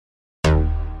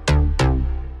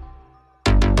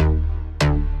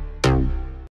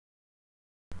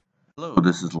Hello,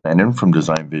 this is Landon from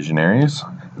Design Visionaries.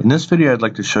 In this video I'd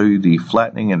like to show you the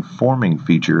flattening and forming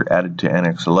feature added to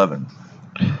NX11.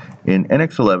 In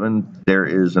NX11 there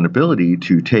is an ability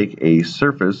to take a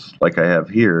surface like I have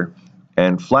here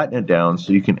and flatten it down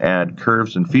so you can add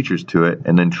curves and features to it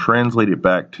and then translate it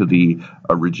back to the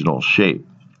original shape.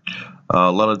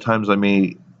 A lot of times I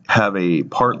may have a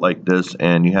part like this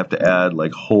and you have to add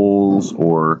like holes,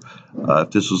 or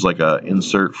if this was like an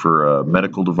insert for a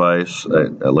medical device,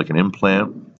 like an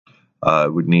implant,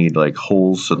 it would need like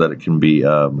holes so that it can be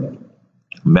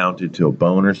mounted to a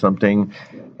bone or something.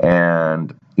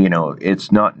 And you know,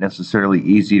 it's not necessarily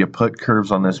easy to put curves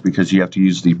on this because you have to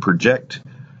use the project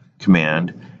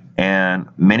command, and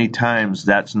many times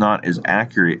that's not as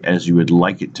accurate as you would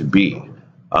like it to be.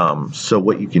 So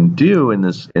what you can do in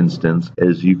this instance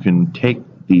is you can take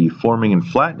the forming and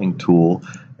flattening tool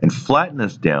and flatten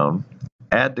this down,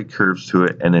 add the curves to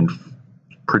it, and then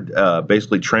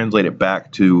basically translate it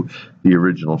back to the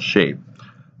original shape.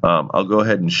 I'll go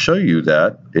ahead and show you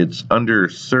that. It's under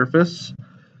Surface,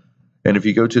 and if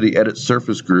you go to the Edit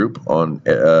Surface group on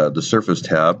the Surface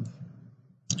tab,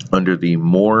 under the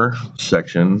More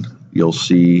section, you'll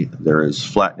see there is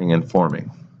Flattening and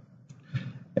Forming.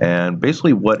 And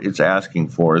basically what it's asking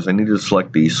for is I need to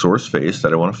select the source face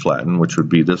that I want to flatten, which would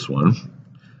be this one.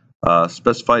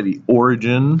 Specify the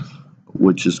origin,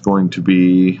 which is going to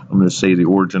be, I'm going to say the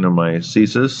origin of my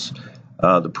thesis.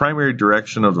 The primary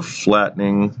direction of the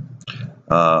flattening,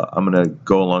 I'm going to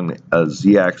go along the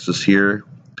z-axis here.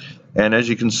 And as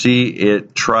you can see,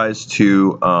 it tries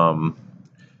to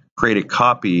create a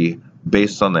copy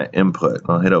based on that input.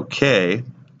 I'll hit OK.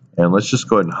 And let's just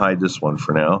go ahead and hide this one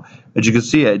for now. As you can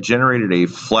see, I generated a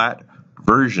flat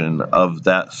version of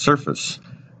that surface.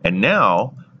 And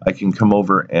now I can come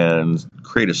over and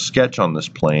create a sketch on this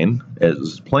plane.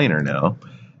 It's planar now.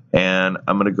 And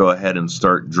I'm going to go ahead and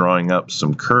start drawing up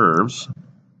some curves.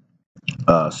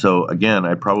 So again,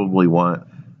 I probably want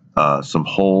some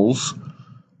holes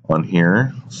on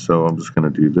here. So I'm just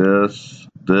going to do this.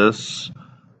 Do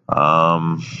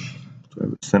I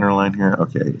have a center line here?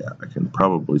 Okay, yeah, I can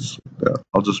probably select that.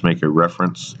 I'll just make a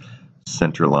reference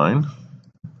center line,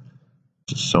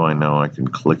 just so I know I can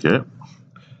click it.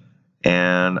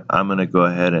 And I'm going to go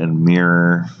ahead and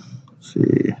mirror, let's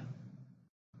see,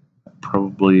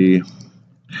 I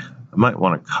might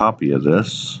want a copy of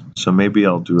this, so maybe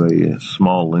I'll do a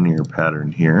small linear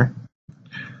pattern here.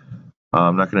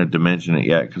 I'm not going to dimension it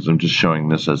yet because I'm just showing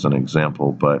this as an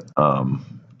example, but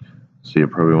so you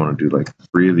probably want to do like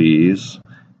 3 of these,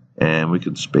 and we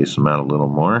could space them out a little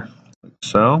more, like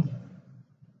so.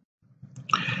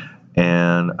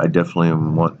 And I definitely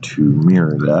want to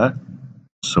mirror that,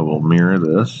 so we'll mirror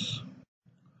this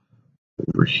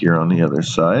over here on the other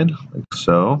side, like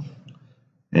so.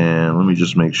 And let me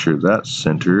just make sure that's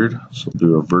centered. So we'll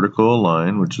do a vertical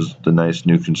line, which is the nice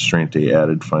new constraint they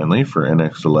added finally for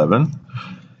NX11.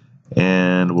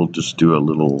 And we'll just do a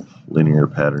little linear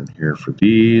pattern here for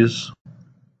these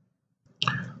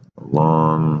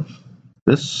along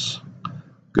this.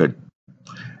 Good.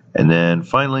 And then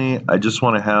finally, I just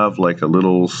want to have like a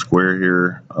little square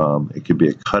here. It could be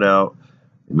a cutout.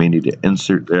 You may need to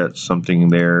insert that something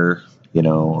there, you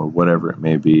know, or whatever it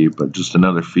may be, but just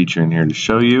another feature in here to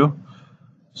show you.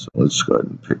 So let's go ahead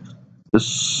and pick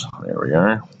this. There we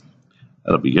are.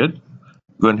 That'll be good.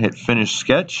 Go ahead and hit Finish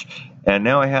Sketch. And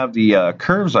now I have the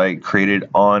curves I created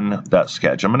on that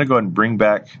sketch. I'm going to go ahead and bring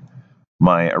back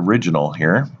my original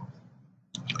here.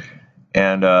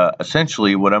 And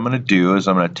essentially what I'm going to do is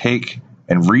I'm going to take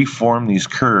and reform these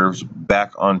curves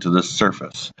back onto this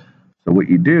surface. So what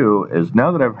you do is,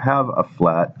 now that I have a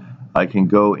flat, I can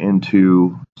go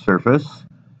into Surface,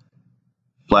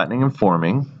 Flattening and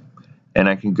Forming, and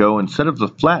I can go, instead of the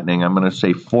flattening, I'm going to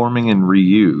say Forming and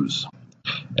Reuse.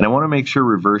 And I want to make sure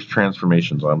reverse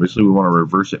transformations. Obviously, we want to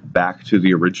reverse it back to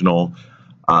the original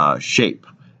shape.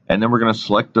 And then we're going to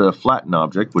select the flatten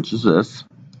object, which is this.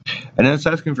 And then it's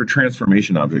asking for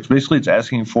transformation objects. Basically, it's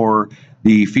asking for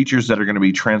the features that are going to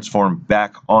be transformed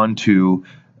back onto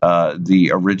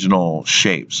the original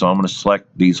shape. So I'm going to select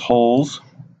these holes.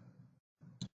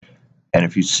 And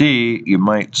if you see, you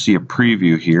might see a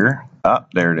preview here. Ah,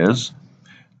 there it is.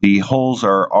 The holes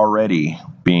are already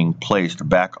being placed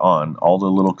back on. All the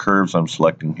little curves I'm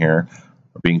selecting here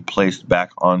are being placed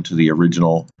back onto the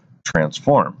original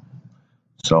transform.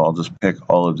 So I'll just pick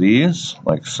all of these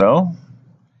like so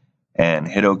and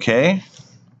hit OK.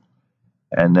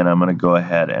 And then I'm going to go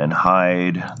ahead and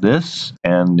hide this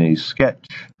and the sketch,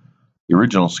 the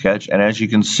original sketch. And as you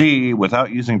can see,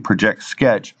 without using Project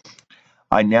Sketch,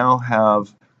 I now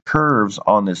have curves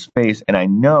on this face, and I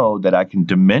know that I can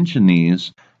dimension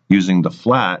these using the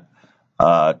flat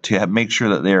to make sure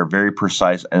that they are very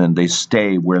precise and they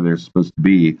stay where they're supposed to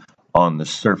be on the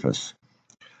surface.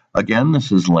 Again,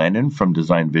 this is Landon from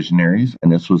Design Visionaries,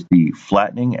 and this was the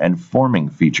flattening and forming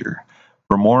feature.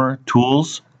 For more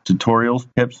tools, tutorials,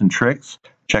 tips, and tricks,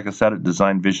 check us out at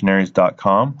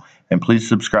designvisionaries.com, and please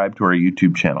subscribe to our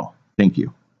YouTube channel. Thank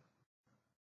you.